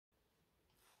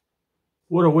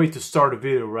What a way to start a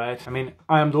video, right? I mean,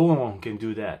 I am the only one who can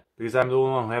do that. Because I'm the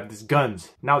only one who have these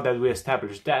guns. Now that we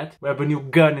established that, we have a new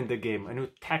gun in the game. A new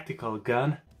tactical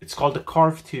gun. It's called the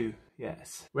CARV.2.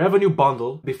 Yes. We have a new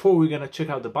bundle. Before we're gonna check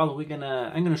out the bundle,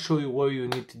 I'm gonna show you what you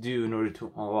need to do in order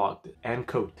to unlock it and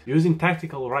code. Using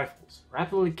tactical rifles.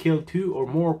 Rapidly kill 2 or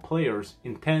more players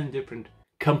in 10 different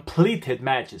completed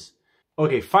matches.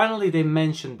 Okay, finally they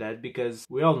mentioned that, because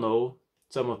we all know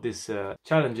some of these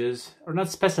challenges are not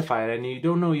specified and you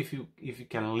don't know if you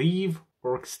can leave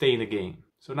or stay in the game.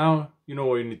 So now you know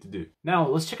what you need to do. Now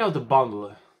let's check out the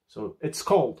bundle. So it's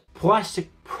called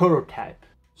Plastic Prototype.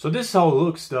 So this is how it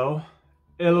looks though.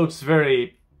 It looks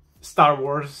very Star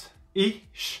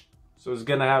Wars-ish. So it's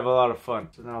gonna have a lot of fun.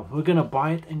 So now we're gonna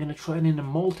buy it and gonna try it in a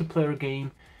multiplayer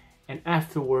game. And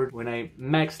afterward, when I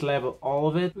max level all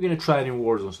of it, we're gonna try it in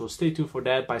Warzone. So stay tuned for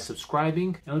that by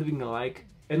subscribing and leaving a like.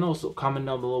 And also comment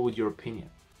down below with your opinion.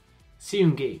 See you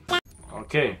in game.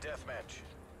 Okay.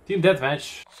 Team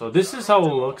Deathmatch. So this is how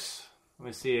it looks. Let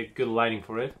me see a good lighting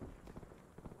for it.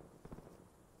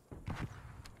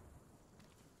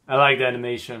 I like the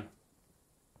animation.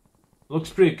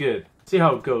 Looks pretty good. See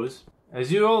how it goes. As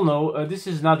you all know, this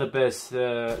is not the best.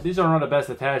 These are not the best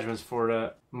attachments for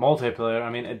the multiplayer. I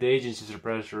mean, the agency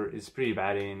suppressor is pretty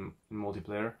bad in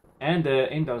multiplayer, and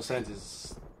the aim down sense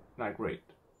is not great.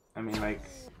 I mean, like,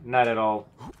 not at all.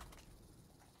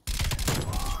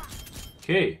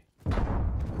 Okay.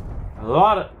 A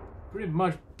lot of, pretty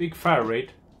much big fire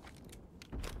rate.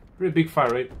 Pretty big fire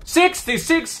rate.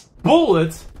 66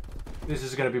 bullets! This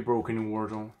is gonna be broken in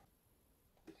Warzone.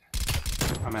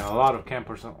 I mean, a lot of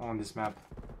campers on this map.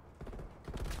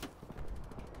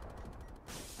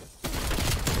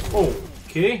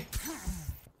 Okay.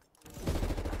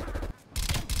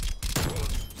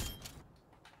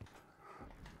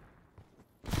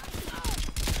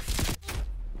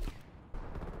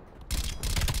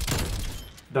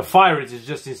 The fire rate is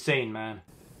just insane, man.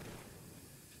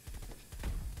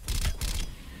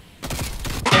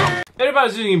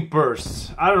 Everybody's using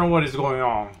bursts. I don't know what is going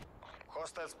on.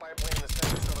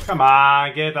 Come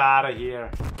on, get out of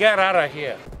here. Get out of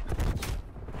here.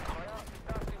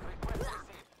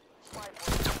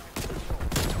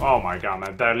 Oh my god,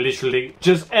 man. That literally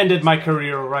just ended my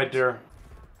career right there.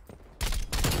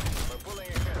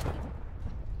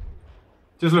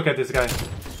 Just look at this guy.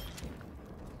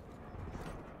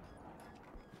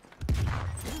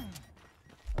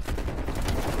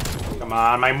 Come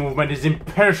on, my movement is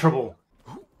imperishable.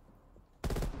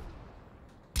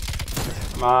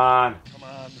 Come on.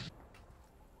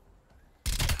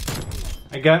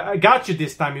 I got you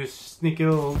this time, you sneaky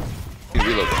little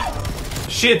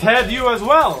shithead, you as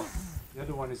well. The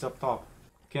other one is up top.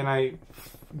 Can I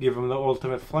give him the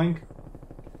ultimate flank?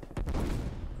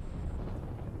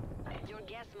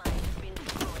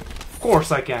 Of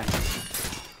course I can.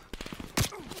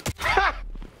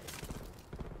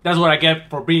 That's what I get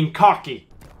for being cocky.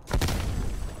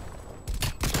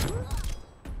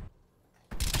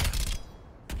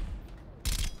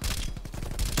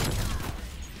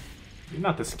 You're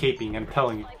not escaping, I'm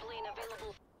telling you.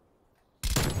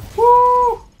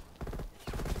 Woo!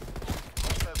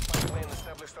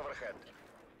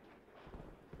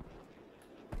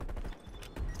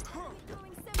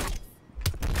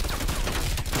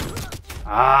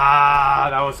 Ah,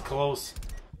 that was close.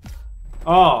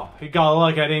 Oh, he got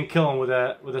lucky I didn't kill him with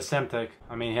a Semtech.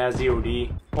 I mean, he has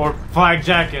EOD. Or Flak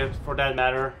Jacket, for that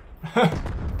matter.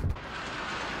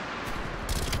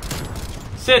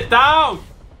 Sit down!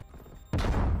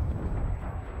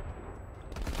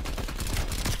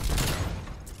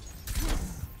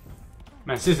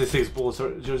 Man, 66 bullets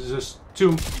are just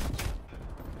too...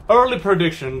 Early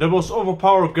prediction, the most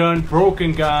overpowered gun,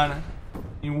 broken gun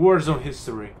in Warzone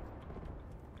history.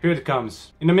 Here it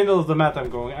comes. In the middle of the map I'm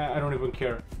going. I don't even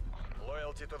care.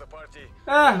 Loyalty to the party.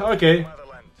 Ah, okay.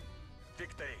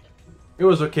 It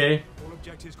was okay. All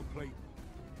objectives complete.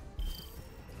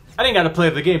 I didn't gotta play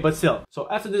the game, but still. So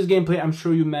after this gameplay, I'm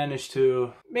sure you managed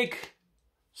to make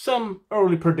some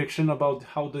early prediction about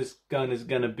how this gun is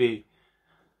gonna be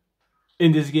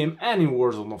in this game and in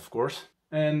Warzone, of course.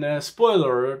 And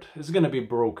spoiler alert, it's gonna be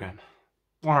broken.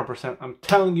 100%. I'm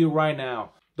telling you right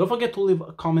now. Don't forget to leave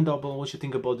a comment down below what you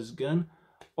think about this gun.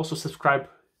 Also subscribe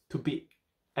to be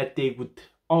at date with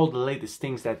all the latest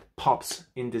things that pops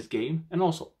in this game. And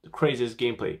also the craziest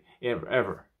gameplay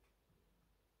ever.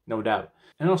 No doubt.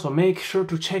 And also make sure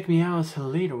to check me out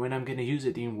later when I'm gonna use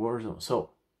it in Warzone.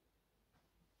 So,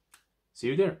 see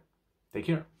you there. Take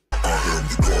care.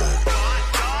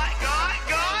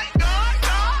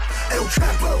 El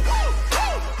Chapo.